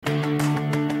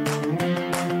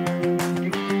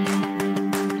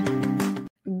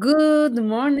Good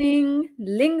morning,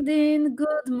 LinkedIn.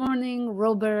 Good morning,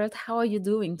 Robert. How are you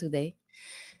doing today?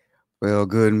 Well,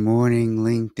 good morning,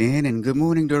 LinkedIn, and good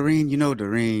morning, Doreen.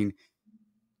 Doreen,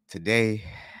 today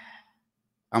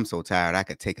I'm so tired I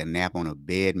could take a nap on a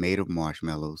bed made of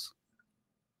marshmallows.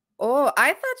 Oh,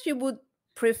 I thought you would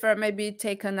prefer maybe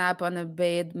take a nap on a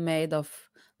bed made of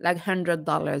like $100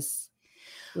 bills.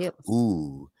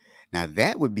 Ooh, now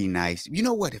that would be nice. You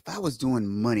know what? If I was doing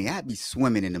money, I'd be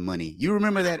swimming in the money. You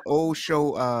remember that old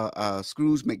show,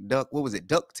 Scrooge McDuck? What was it?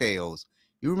 DuckTales.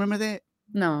 You remember that?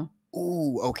 No.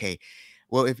 Ooh, okay.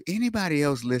 Well, if anybody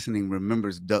else listening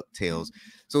remembers DuckTales,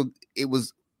 so it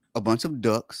was a bunch of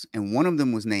ducks, and one of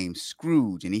them was named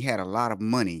Scrooge, and he had a lot of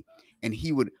money, and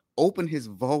he would open his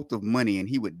vault of money and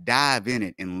he would dive in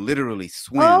it and literally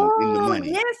swim in the Oh, money.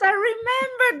 yes, I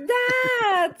remember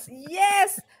that.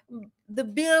 Yes, the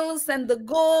bills and the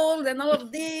gold and all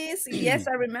of this. Yes,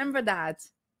 I remember that.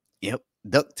 Yep,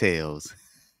 DuckTales.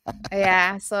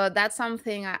 Yeah, so that's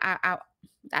something I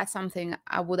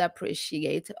would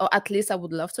appreciate, or at least I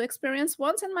would love to experience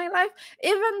once in my life.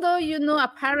 Even though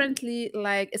apparently,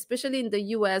 like especially in the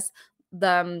U.S.,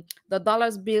 the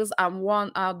dollars bills are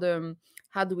the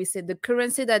how do we say, the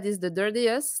currency that is the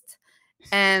dirtiest,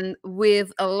 and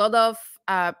with a lot of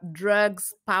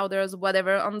drugs, powders,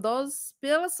 whatever on those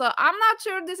bills. So I'm not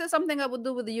sure this is something I would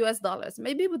do with the U.S. dollars.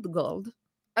 Maybe with gold,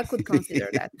 I could consider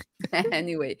that.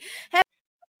 Anyway.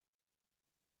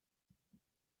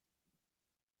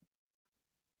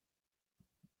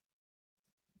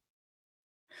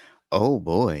 Oh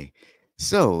boy.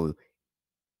 So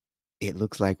it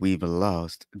looks like we've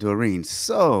lost Doreen.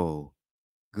 So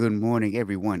good morning,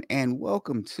 everyone, and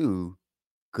welcome to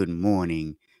Good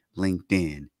Morning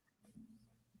LinkedIn.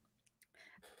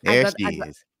 I There got I she got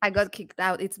is. I got kicked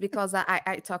out. It's because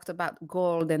I talked about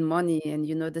gold and money, and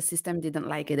the system didn't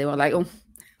like it. They were like, "Oh,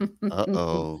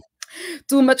 Uh-oh.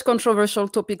 too much controversial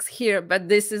topics here." But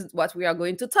this is what we are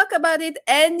going to talk about it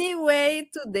anyway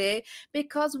today,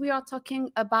 because we are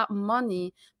talking about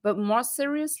money, but more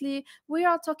seriously, we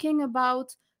are talking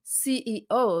about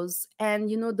CEOs and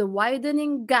the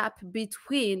widening gap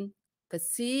between the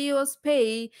CEO's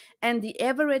pay and the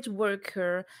average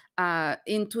worker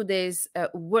in today's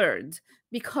world,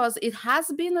 because it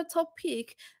has been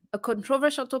a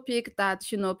controversial topic that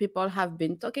people have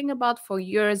been talking about for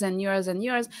years and years and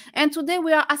years. And today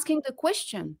we are asking the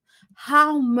question: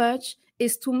 how much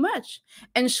is too much?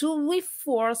 And should we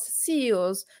force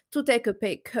CEOs to take a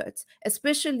pay cut,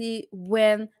 especially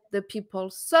when the people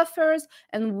suffers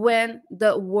and when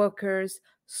the workers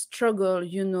struggle,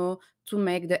 to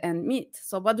make the end meet?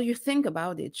 So what do you think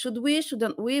about it? Should we,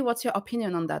 shouldn't we? What's your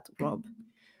opinion on that, Rob?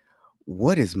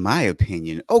 What is my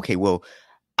opinion? Okay, well,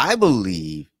 I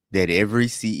believe that every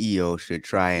CEO should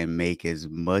try and make as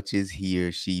much as he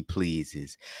or she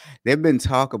pleases. There've been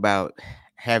talk about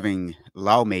having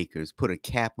lawmakers put a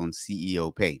cap on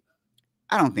CEO pay.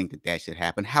 I don't think that that should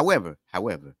happen. However,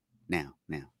 now,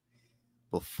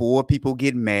 before people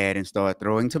get mad and start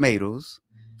throwing tomatoes,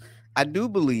 I do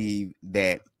believe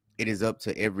that it is up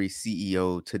to every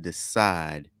CEO to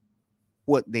decide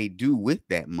what they do with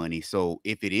that money. So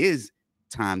if it is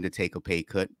time to take a pay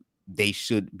cut, they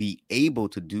should be able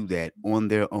to do that on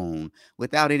their own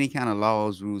without any kind of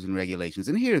laws, rules, and regulations.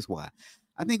 And here's why.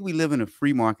 I think we live in a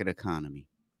free market economy.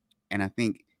 And I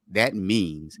think that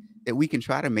means that we can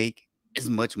try to make as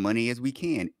much money as we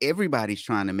can. Everybody's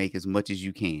trying to make as much as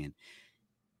you can.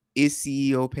 Is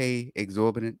CEO pay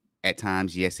exorbitant? At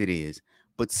times, yes, it is.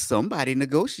 But somebody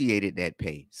negotiated that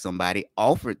pay. Somebody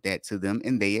offered that to them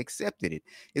and they accepted it.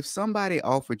 If somebody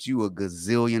offered you $1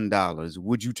 gazillion,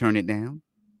 would you turn it down?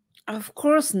 Of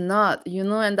course not,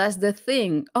 and that's the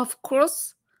thing. Of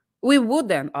course we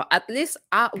wouldn't, or at least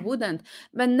I wouldn't.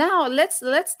 But now let's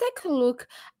take a look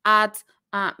at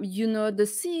the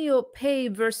CEO pay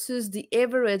versus the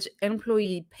average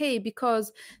employee pay,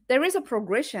 because there is a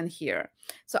progression here.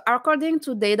 So according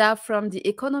to data from the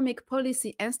Economic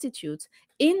Policy Institute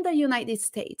in the United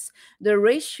States, the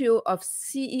ratio of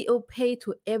CEO pay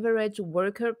to average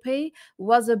worker pay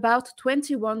was about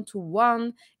 21 to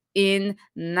 1 in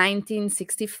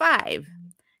 1965.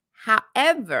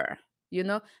 However,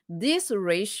 this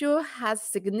ratio has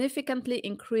significantly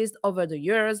increased over the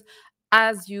years,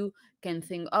 as you can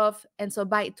think of. And so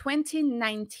by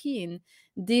 2019,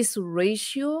 this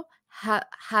ratio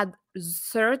had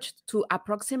surged to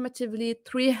approximately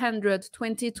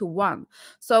 320 to 1.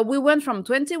 So we went from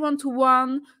 21 to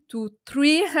 1 to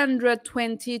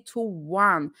 320 to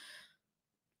 1.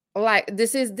 Like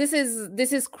this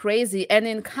is crazy. And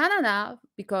in Canada,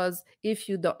 because if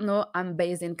you don't know, I'm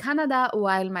based in Canada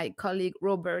while my colleague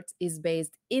Robert is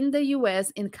based in the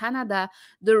US. In Canada,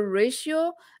 the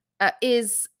ratio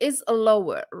is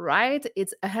lower, right?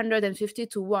 It's 150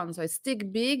 to 1. So it's still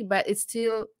big, but it's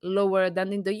still lower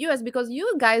than in the US, because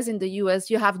you guys in the US,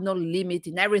 you have no limit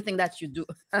in everything that you do.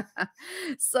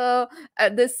 So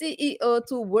the CEO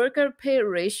to worker pay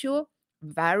ratio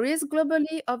varies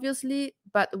globally, obviously,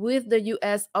 but with the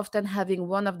US often having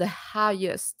one of the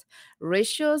highest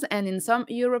ratios. And in some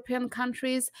European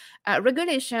countries,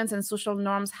 regulations and social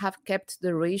norms have kept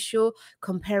the ratio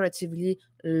comparatively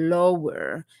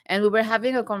lower. And we were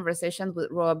having a conversation with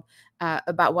Rob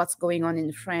about what's going on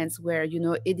in France, where,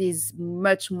 it is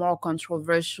much more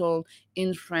controversial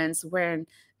in France, where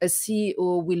a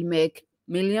CEO will make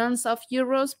millions of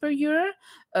euros per year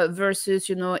versus,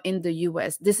 in the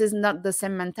US. This is not the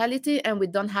same mentality, and we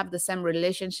don't have the same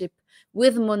relationship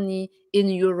with money in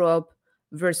Europe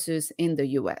versus in the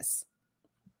US.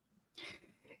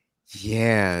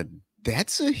 Yeah,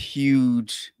 that's a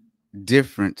huge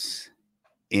difference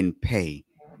in pay,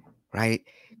 right?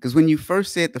 Because when you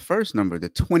first said the first number, the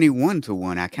 21 to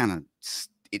 1,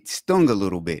 it stung a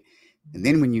little bit. And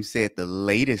then when you said the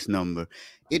latest number,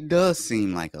 it does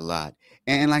seem like a lot.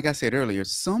 And like I said earlier,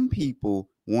 some people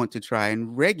want to try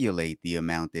and regulate the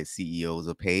amount that CEOs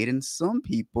are paid, and some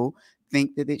people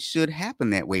think that it should happen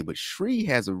that way. But Shri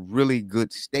has a really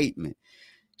good statement.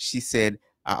 She said,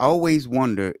 I always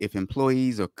wonder if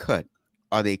employees are cut.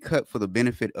 Are they cut for the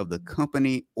benefit of the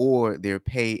company or their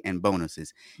pay and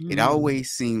bonuses? It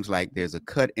always seems like there's a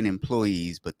cut in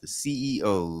employees, but the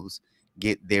CEOs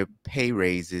get their pay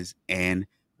raises and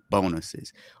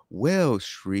bonuses. Well,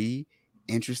 Shri,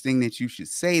 interesting that you should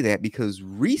say that, because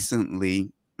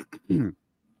recently,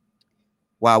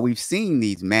 while we've seen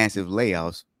these massive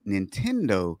layoffs,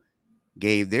 Nintendo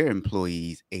gave their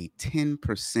employees a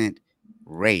 10%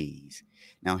 raise.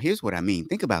 Now, here's what I mean.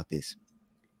 Think about this.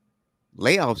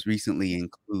 Layoffs recently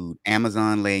include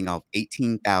Amazon laying off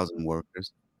 18,000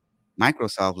 workers,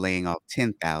 Microsoft laying off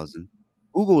 10,000,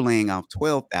 Google laying off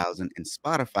 12,000, and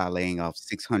Spotify laying off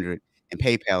 600, and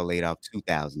PayPal laid off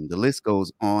 2,000. The list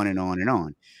goes on and on and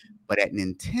on. But at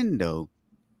Nintendo,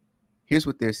 here's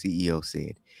what their CEO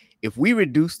said. If we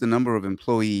reduce the number of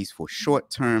employees for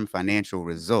short-term financial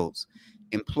results,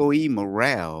 employee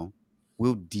morale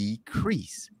will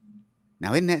decrease.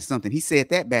 Now, isn't that something? He said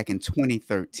that back in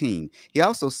 2013. He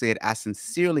also said, I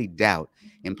sincerely doubt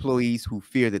employees who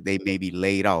fear that they may be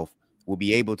laid off will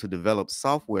be able to develop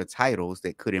software titles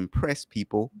that could impress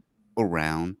people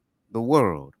around the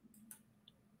world.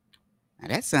 Now,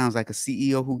 that sounds like a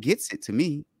CEO who gets it to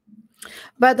me.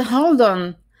 But hold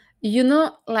on.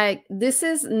 Like, this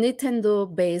is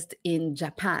Nintendo based in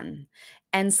Japan.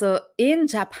 And so in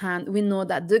Japan, we know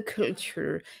that the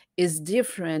culture is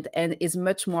different and is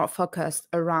much more focused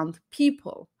around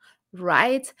people,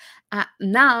 right?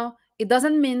 Now, it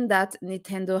doesn't mean that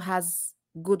Nintendo has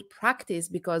good practice,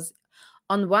 because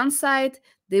on one side,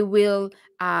 they will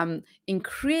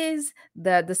increase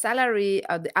the salary,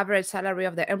 the average salary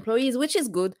of their employees, which is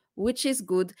good,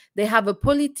 They have a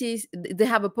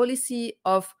policy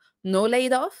of no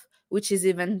laid off, which is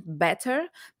even better.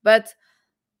 But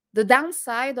the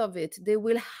downside of it, they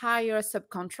will hire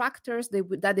subcontractors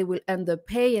that they will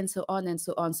underpay, and so on and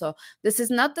so on. So this is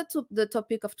not the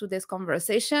topic of today's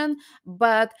conversation,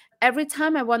 but every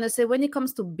time I want to say, when it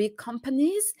comes to big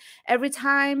companies, every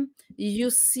time you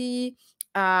see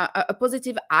a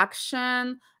positive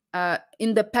action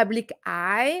in the public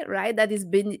eye, right, that is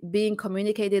being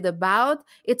communicated about,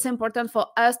 it's important for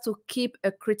us to keep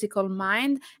a critical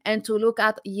mind and to look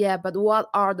at, but what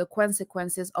are the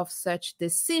consequences of such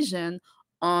decision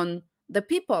on the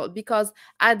people? Because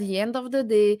at the end of the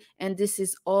day, and this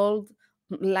is all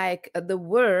like the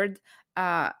word,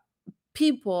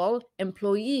 people,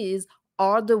 employees,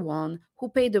 are the one who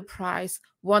pay the price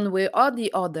one way or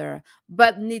the other.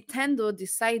 But Nintendo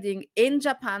deciding in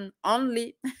Japan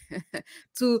only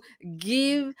to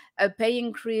give a pay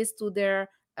increase to their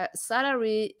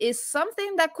salary is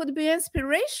something that could be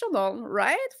inspirational,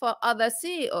 right, for other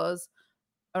CEOs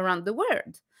around the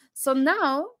world. So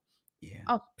now,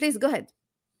 please go ahead.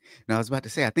 Now, I was about to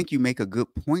say, I think you make a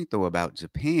good point, though, about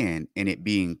Japan and it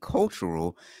being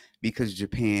cultural, because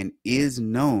Japan is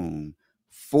known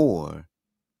for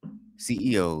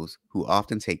CEOs who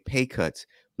often take pay cuts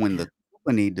when the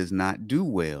company does not do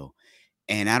well.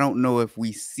 And I don't know if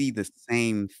we see the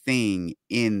same thing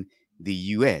in the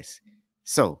US.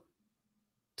 So,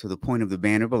 to the point of the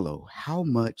banner below, how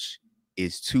much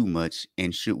is too much,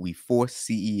 and should we force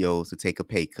CEOs to take a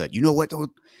pay cut? You know what, though?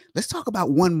 Let's talk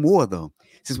about one more, though.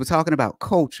 Since we're talking about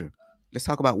culture, let's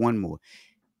talk about one more.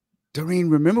 Doreen,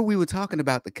 remember we were talking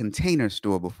about the Container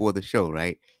Store before the show,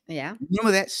 right? Yeah.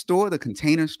 Remember that store, the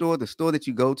Container Store, the store that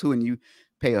you go to and you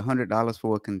pay $100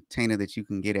 for a container that you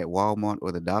can get at Walmart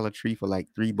or the Dollar Tree for like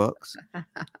 $3?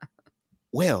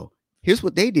 Well, here's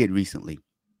what they did recently.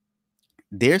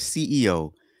 Their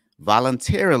CEO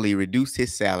voluntarily reduced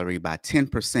his salary by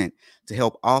 10% to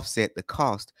help offset the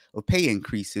cost of pay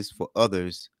increases for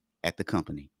others at the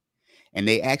company. And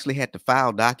they actually had to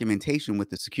file documentation with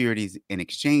the Securities and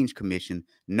Exchange Commission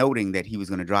noting that he was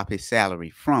going to drop his salary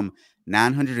from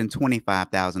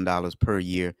 $925,000 per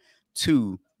year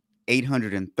to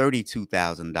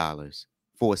 $832,000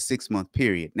 for a 6-month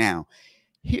period. Now,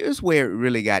 here's where it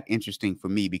really got interesting for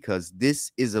me because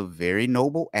this is a very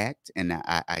noble act, and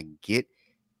I get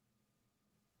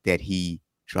that he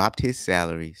dropped his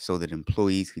salary so that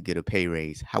employees could get a pay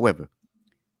raise. However,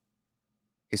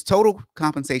 his total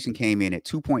compensation came in at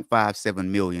 2.57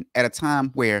 million at a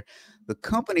time where the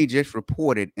company just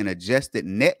reported an adjusted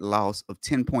net loss of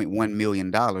 $10.1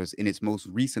 million in its most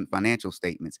recent financial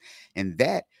statements. And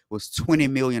that was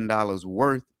 $20 million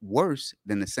worse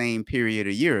than the same period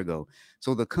a year ago.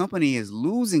 So the company is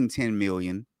losing 10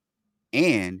 million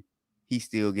and he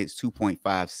still gets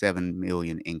 2.57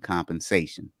 million in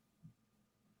compensation.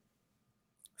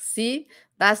 See,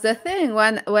 that's the thing.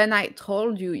 When I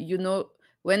told you,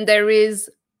 when there is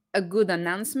a good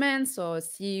announcement, so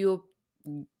CEO,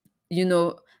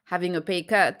 having a pay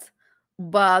cut,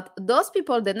 but those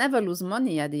people, they never lose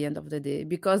money at the end of the day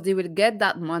because they will get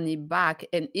that money back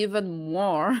and even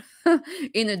more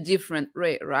in a different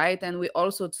rate, right? And we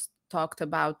also talked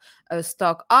about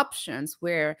stock options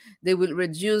where they will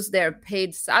reduce their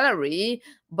paid salary,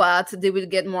 but they will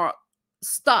get more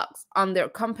stocks on their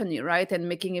company, right? And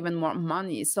making even more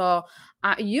money. So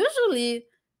usually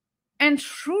and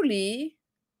truly,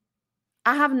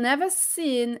 I have never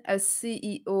seen a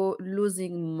CEO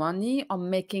losing money or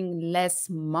making less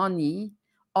money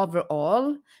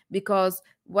overall, because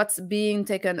what's being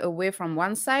taken away from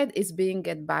one side is being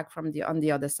get back from the on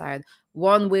the other side,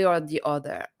 one way or the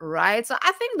other, right? So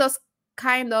I think those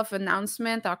kind of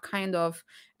announcement are kind of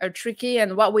tricky,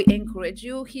 and what we encourage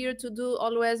you here to do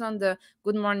always on the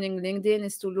Good Morning LinkedIn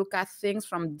is to look at things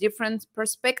from different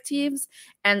perspectives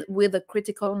and with a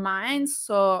critical mind,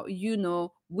 so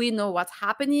we know what's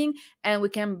happening and we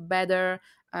can better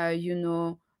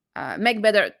make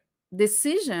better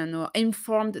decision or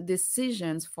informed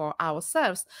decisions for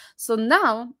ourselves. So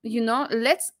now,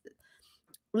 let's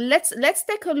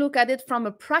take a look at it from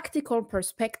a practical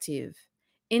perspective.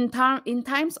 In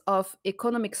times of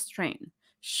economic strain,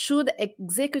 should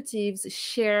executives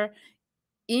share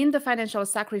in the financial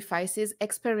sacrifices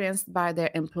experienced by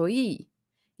their employee?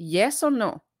 Yes or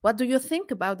no? What do you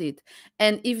think about it?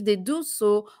 And if they do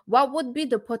so, what would be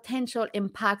the potential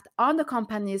impact on the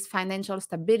company's financial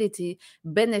stability,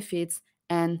 benefits,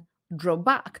 and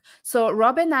drawback? So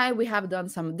Rob and I, we have done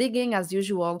some digging as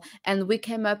usual, and we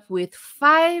came up with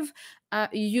five,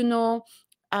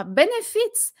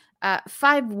 benefits,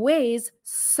 5 ways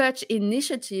such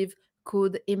initiative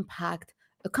could impact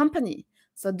a company.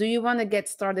 So do you want to get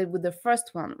started with the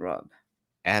first one, Rob?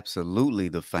 Absolutely.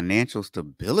 The financial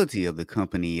stability of the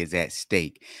company is at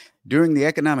stake. During the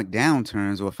economic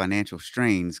downturns or financial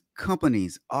strains,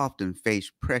 companies often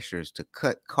face pressures to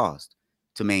cut costs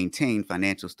to maintain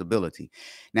financial stability.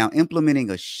 Now, implementing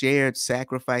a shared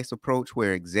sacrifice approach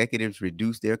where executives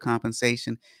reduce their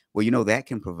compensation, well, that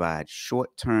can provide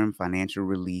short term financial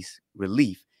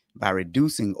relief by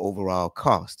reducing overall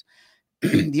cost.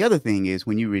 The other thing is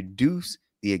when you reduce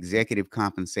the executive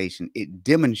compensation, it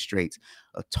demonstrates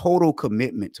a total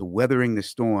commitment to weathering the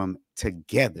storm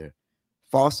together,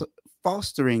 fos-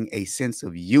 fostering a sense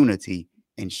of unity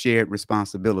and shared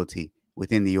responsibility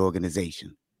within the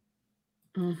organization.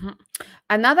 Mhm.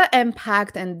 Another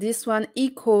impact, and this one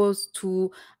echoes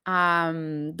to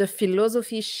the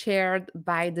philosophy shared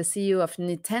by the CEO of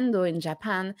Nintendo in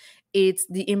Japan. It's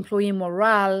the employee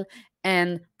morale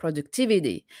and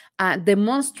productivity,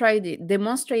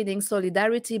 demonstrating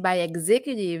solidarity by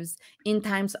executives in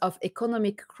times of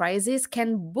economic crisis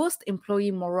can boost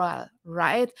employee morale,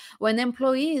 right? When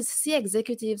employees see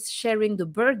executives sharing the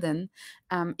burden,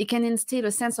 it can instill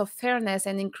a sense of fairness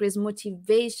and increase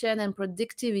motivation and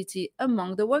productivity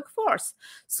among the workforce.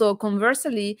 So,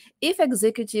 conversely, if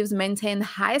executives maintain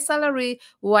high salary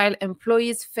while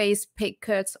employees face pay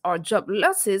cuts or job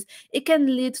losses, it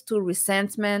can lead to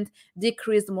resentment,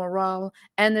 decreased morale,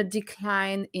 and a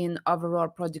decline in overall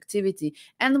productivity.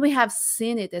 And we have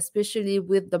seen it, especially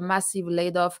with the massive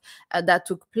layoff that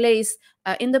took place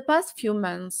in the past few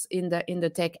months in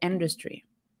the tech industry.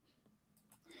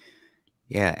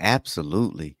 Yeah,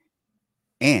 absolutely.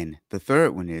 And the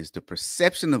third one is the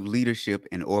perception of leadership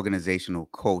and organizational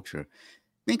culture.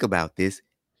 Think about this.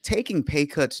 Taking pay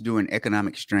cuts during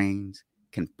economic strains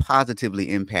can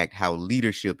positively impact how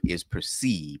leadership is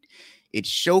perceived. It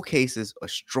showcases a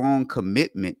strong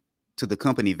commitment to the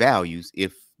company values,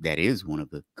 if that is one of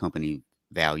the company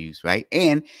values, right?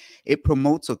 And it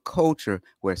promotes a culture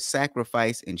where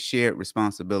sacrifice and shared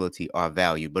responsibility are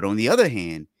valued. But on the other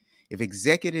hand, if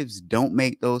executives don't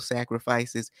make those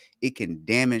sacrifices, it can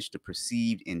damage the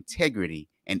perceived integrity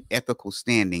and ethical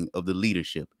standing of the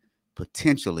leadership,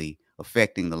 potentially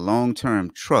affecting the long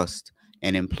term trust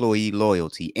and employee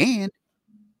loyalty. And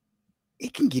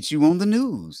it can get you on the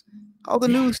news. All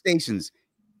the Yeah. news stations,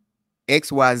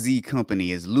 XYZ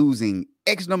company is losing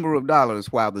X number of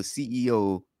dollars while the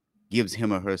CEO gives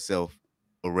him or herself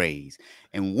a raise.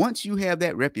 And once you have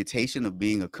that reputation of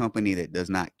being a company that does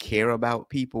not care about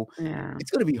people, Yeah.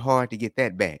 it's going to be hard to get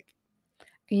that back.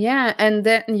 Yeah, and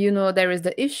then there is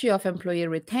the issue of employee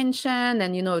retention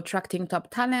and attracting top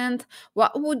talent.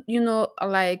 What would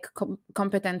like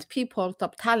competent people,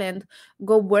 top talent,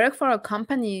 go work for a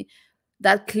company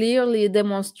that clearly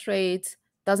demonstrates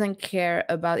doesn't care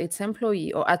about its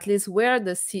employee, or at least where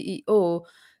the CEO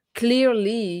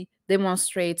clearly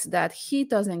demonstrates that he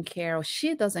doesn't care or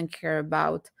she doesn't care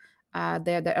about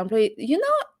their employee.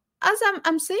 As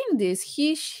I'm saying this,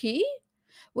 he, she,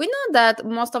 we know that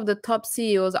most of the top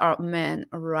CEOs are men,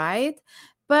 right?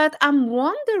 But I'm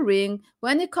wondering,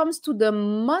 when it comes to the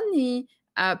money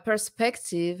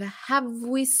perspective, have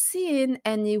we seen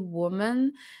any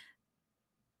woman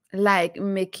like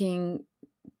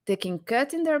taking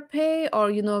cut in their pay,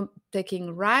 or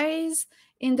taking rise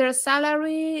in their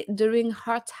salary during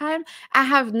hard time? I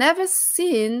have never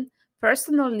seen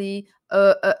personally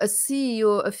a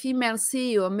CEO, a female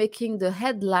CEO, making the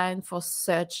headline for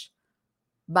such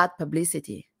bad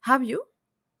publicity. Have you?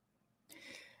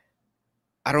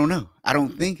 I don't know. I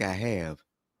don't think I have.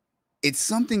 It's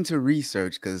something to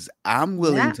research because I'm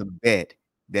willing Yeah. to bet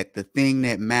that the thing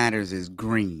that matters is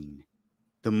green,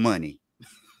 the money.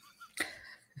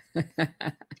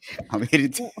 I'm here to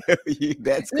tell you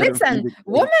that's going to be Listen, the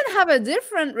women case. have a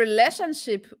different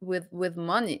relationship with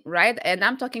money, right? And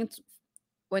I'm talking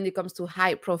when it comes to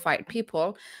high profile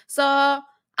people. So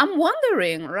I'm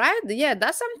wondering, right? Yeah,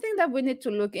 that's something that we need to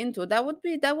look into. That would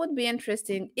be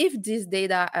interesting if this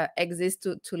data exists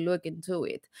to look into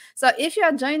it. So if you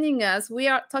are joining us, we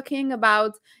are talking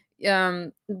about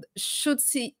should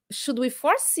we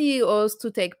force CEOs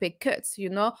to take pay cuts?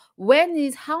 When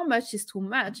is how much is too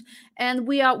much? And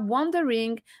we are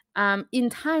wondering, in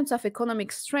times of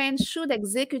economic strain, should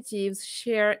executives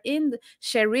share in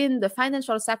the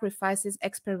financial sacrifices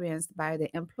experienced by the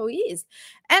employees?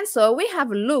 And so we have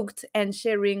looked at and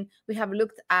sharing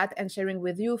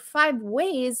with you 5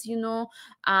 ways,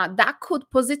 that could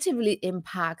positively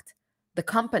impact the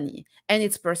company and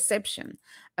its perception.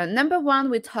 Number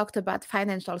one, we talked about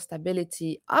financial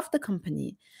stability of the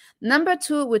company. Number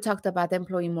two, we talked about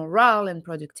employee morale and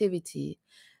productivity.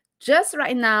 Just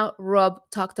right now, Rob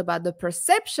talked about the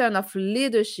perception of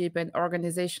leadership and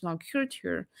organizational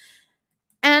culture.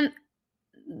 And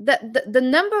the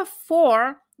number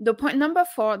four, the point number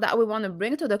four that we want to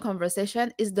bring to the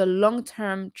conversation is the long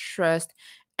term trust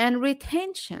and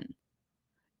retention.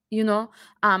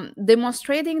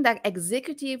 Demonstrating that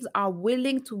executives are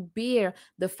willing to bear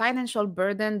the financial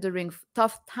burden during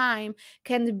tough time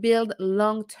can build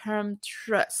long-term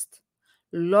trust,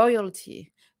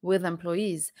 loyalty with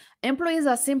employees. Employees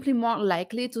are simply more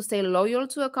likely to stay loyal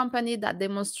to a company that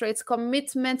demonstrates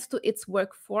commitment to its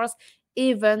workforce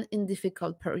even in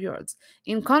difficult periods.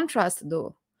 In contrast,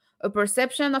 though, a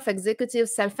perception of executive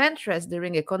self-interest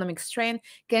during economic strain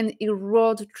can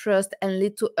erode trust and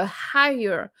lead to a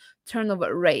higher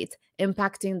turnover rate,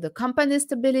 impacting the company's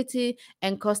stability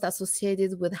and cost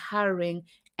associated with hiring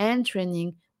and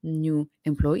training new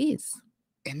employees.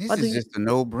 And this What do is you? just a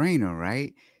no brainer,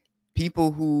 right?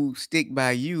 People who stick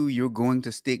by you, you're going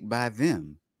to stick by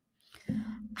them.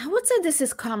 I would say this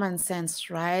is common sense,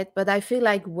 right? But I feel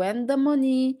like when the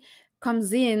money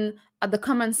comes in, the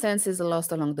common sense is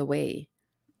lost along the way.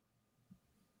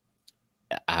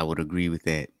 I would agree with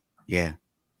that. Yeah.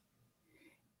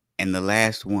 And the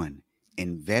last one,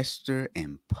 investor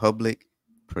and public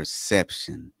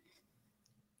perception.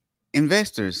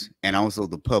 Investors and also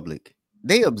the public,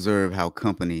 they observe how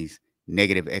companies handle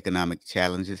negative economic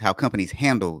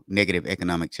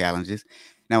challenges.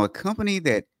 Now, a company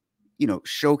that,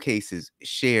 showcases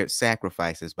shared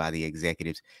sacrifices by the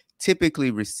executives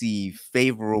typically receive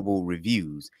favorable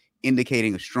reviews,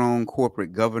 indicating a strong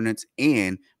corporate governance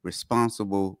and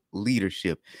responsible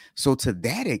leadership. So, to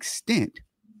that extent,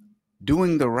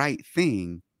 Doing the right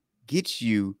thing gets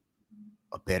you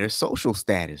a better social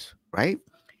status, right?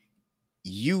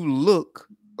 You look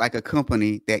like a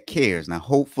company that cares. Now,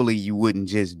 hopefully, you wouldn't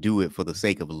just do it for the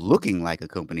sake of looking like a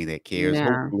company that cares. Yeah.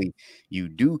 Hopefully, you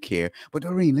do care. But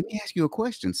Doreen, let me ask you a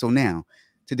question. So now,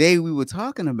 today we were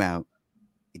talking about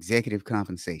executive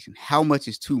compensation. How much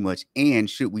is too much, and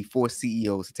should we force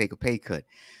CEOs to take a pay cut?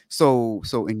 So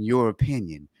in your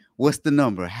opinion, what's the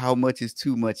number? How much is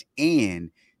too much, and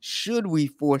should we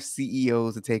force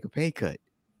CEOs to take a pay cut?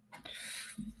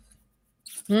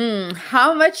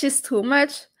 How much is too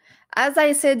much? As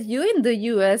I said, you in the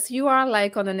US, you are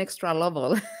like on an extra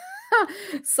level.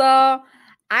 So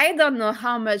I don't know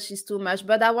how much is too much,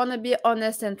 but I want to be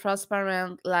honest and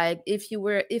transparent. Like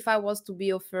if I was to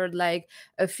be offered like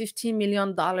a $50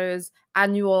 million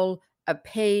annual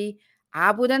pay,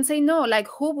 I wouldn't say no. Like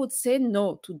who would say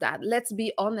no to that? Let's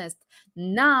be honest.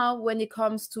 Now, when it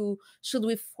comes to should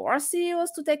we force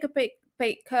CEOs to take a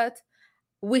pay cut?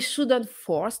 We shouldn't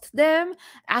force them.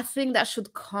 I think that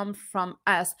should come from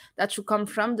us. That should come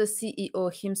from the CEO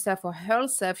himself or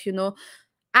herself,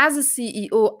 as a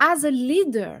CEO, as a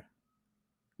leader.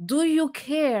 Do you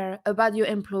care about your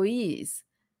employees?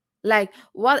 Like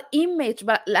what image,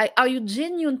 but like are you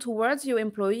genuine towards your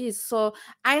employees? So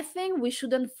I think we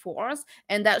shouldn't force,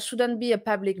 and that shouldn't be a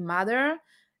public matter,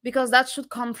 because that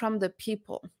should come from the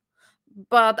people.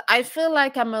 But I feel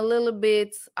like I'm a little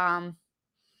bit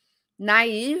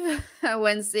naive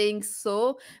when saying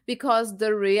so, because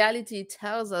the reality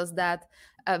tells us that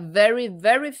very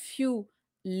very few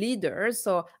leaders,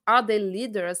 so are they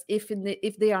leaders if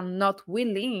they are not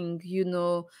willing,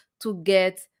 to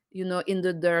get, in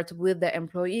the dirt with the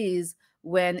employees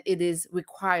when it is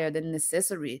required and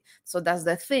necessary. So that's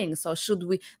the thing. So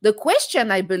the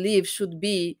question, I believe, should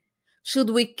be, should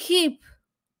we keep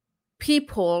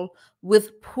people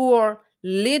with poor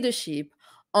leadership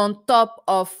on top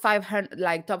of 500,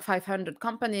 like top 500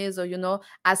 companies, or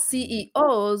as Mhm.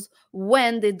 CEOs,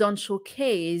 when they don't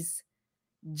showcase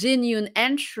genuine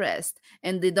interest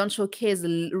and they don't showcase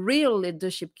real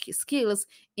leadership skills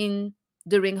in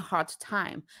during hard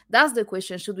time? That's the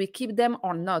question. Should we keep them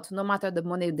or not, no matter the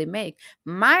money they make?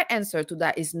 My answer to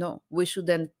that is no, we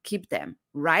shouldn't keep them,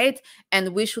 right?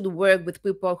 And we should work with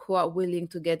people who are willing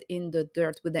to get in the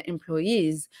dirt with the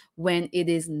employees when it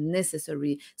is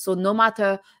necessary. So no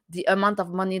matter the amount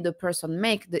of money the person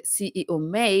make, the CEO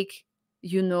make,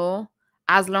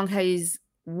 as long as he's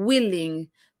willing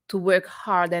to work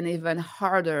hard and even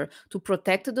harder to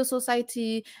protect the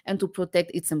society and to protect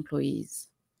its employees.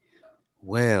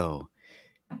 Well,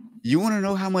 you want to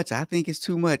know how much I think is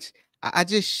too much? I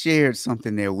just shared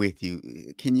something there with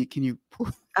you. Can you pull,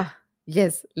 Ah,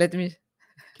 yes, let me.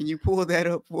 can you pull that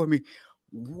up for me?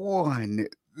 $1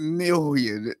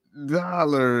 million.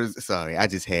 Sorry, I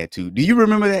just had to. Do you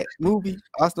remember that movie,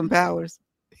 Austin Powers?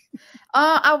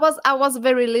 I was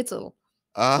very little.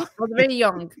 Uh I was very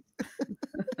young.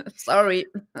 Sorry.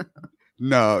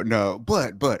 no, no.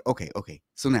 But okay.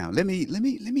 So now let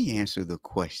me answer the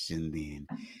question then.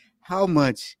 How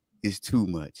much is too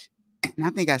much? And I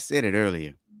think I said it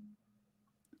earlier.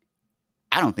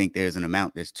 I don't think there's an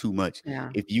amount that's too much Yeah,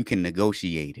 if you can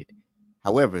negotiate it.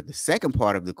 However, the second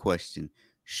part of the question,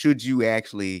 should you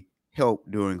actually help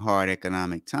during hard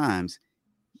economic times?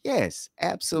 Yes,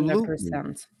 absolutely.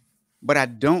 100%. But I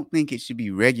don't think it should be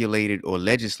regulated or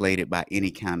legislated by any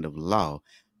kind of law.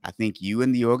 I think you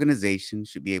and the organization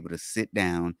should be able to sit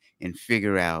down and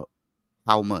figure out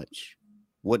how much.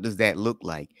 What does that look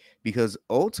like? Because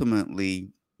ultimately,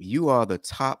 you are the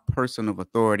top person of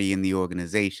authority in the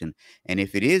organization. And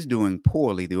if it is doing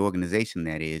poorly, the organization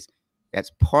that is,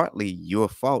 that's partly your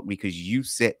fault because you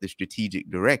set the strategic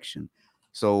direction.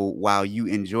 So while you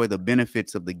enjoy the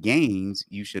benefits of the gains,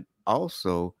 you should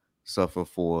also suffer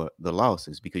for the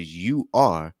losses because you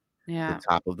are the Yeah.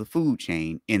 top of the food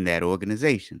chain in that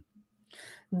organization.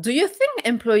 Do you think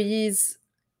employees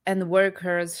and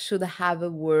workers should have a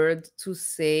word to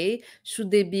say? Should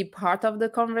they be part of the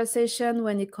conversation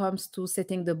when it comes to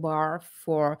setting the bar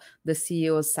for the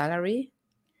CEO's salary?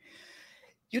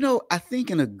 I think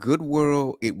in a good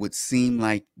world, it would seem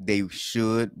like they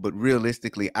should, but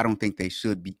realistically, I don't think they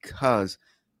should because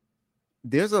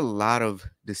there's a lot of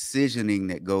decisioning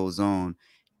that goes on,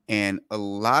 and a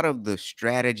lot of the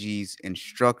strategies and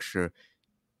structure,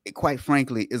 quite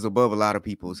frankly, is above a lot of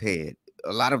people's head.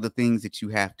 A lot of the things that you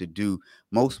have to do,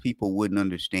 most people wouldn't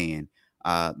understand.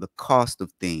 The cost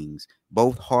of things,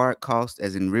 both hard costs,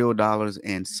 as in real dollars,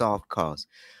 and soft costs.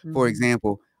 For Mhm.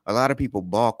 example, A lot of people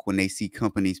balk when they see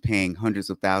companies paying hundreds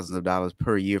of thousands of dollars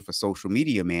per year for social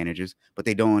media managers, but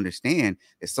they don't understand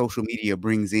that social media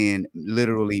brings in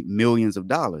literally millions of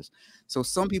dollars. So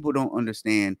some people don't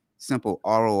understand simple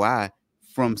ROI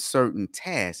from certain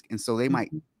tasks. And so they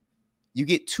might, Mhm. you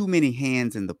get too many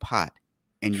hands in the pot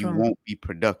and you True. won't be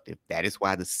productive. That is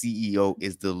why the CEO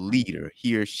is the leader.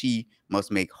 He or she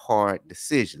must make hard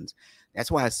decisions. That's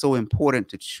why it's so important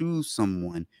to choose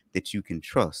someone that you can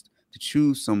trust, to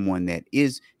choose someone that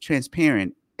is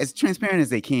transparent as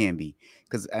they can be.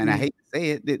 Because, and I Yeah. hate to say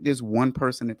it, there's one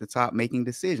person at the top making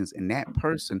decisions, and that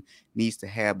person needs to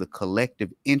have the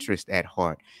collective interest at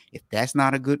heart. If that's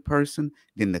not a good person,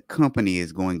 then the company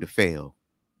is going to fail.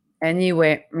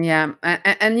 Anyway, yeah,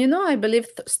 and you know, I believe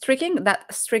striking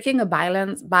a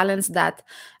balance that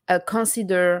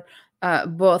consider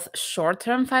both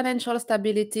short-term financial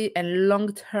stability and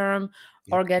long-term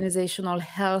Yep. organizational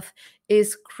health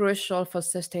is crucial for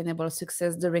sustainable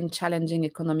success during challenging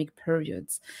economic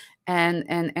periods.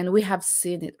 And we have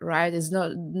seen it, right? It's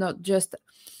not just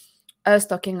us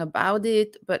talking about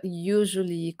it, but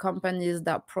usually companies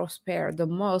that prosper the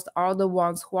most are the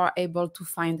ones who are able to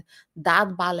find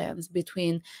that balance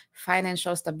between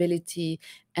financial stability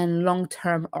and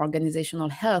long-term organizational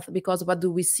health. Because what do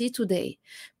we see today?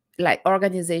 Like,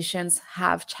 organizations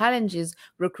have challenges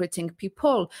recruiting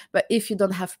people, but if you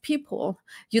don't have people,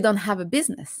 you don't have a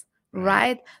business, Right.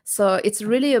 right? So it's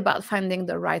really about finding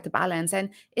the right balance, and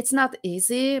it's not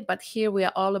easy, but here we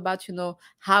are all about,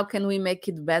 how can we make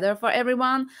it better for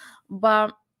everyone.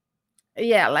 But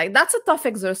yeah, like, that's a tough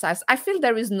exercise. I feel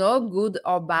there is no good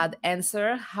or bad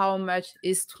answer. How much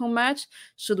is too much?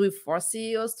 Should we force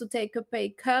CEOs to take a pay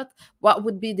cut? What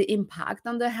would be the impact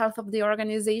on the health of the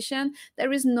organization?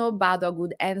 There is no bad or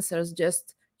good answers.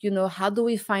 Just, how do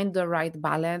we find the right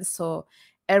balance so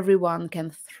everyone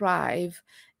can thrive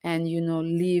and,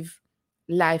 live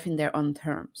life in their own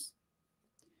terms?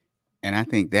 And I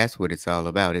think that's what it's all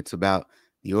about. It's about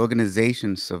the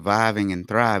organization surviving and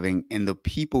thriving, and the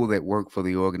people that work for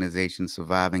the organization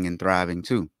surviving and thriving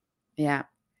too. Yeah,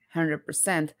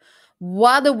 100%.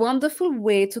 What a wonderful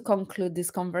way to conclude this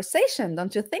conversation,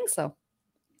 don't you think so?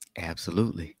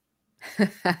 Absolutely.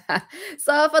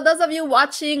 So, for those of you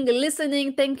watching,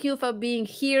 listening, thank you for being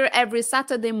here every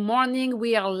Saturday morning.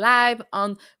 We are live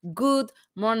on Good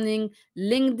Morning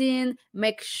LinkedIn.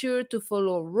 Make sure to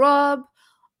follow Rob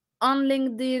on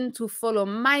LinkedIn, to follow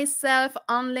myself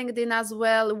on LinkedIn as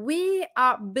well. We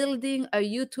are building a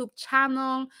YouTube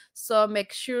channel, so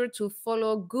make sure to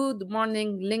follow Good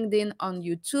Morning LinkedIn on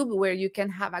YouTube, where you can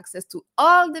have access to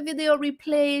all the video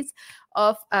replays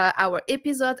of our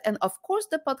episode, and of course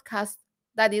the podcast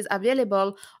that is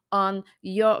available on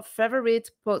your favorite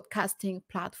podcasting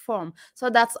platform. So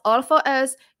that's all for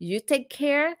us. You take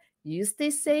care, you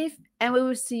stay safe, and we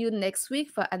will see you next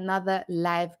week for another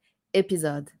live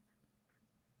episode.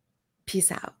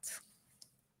 Peace out.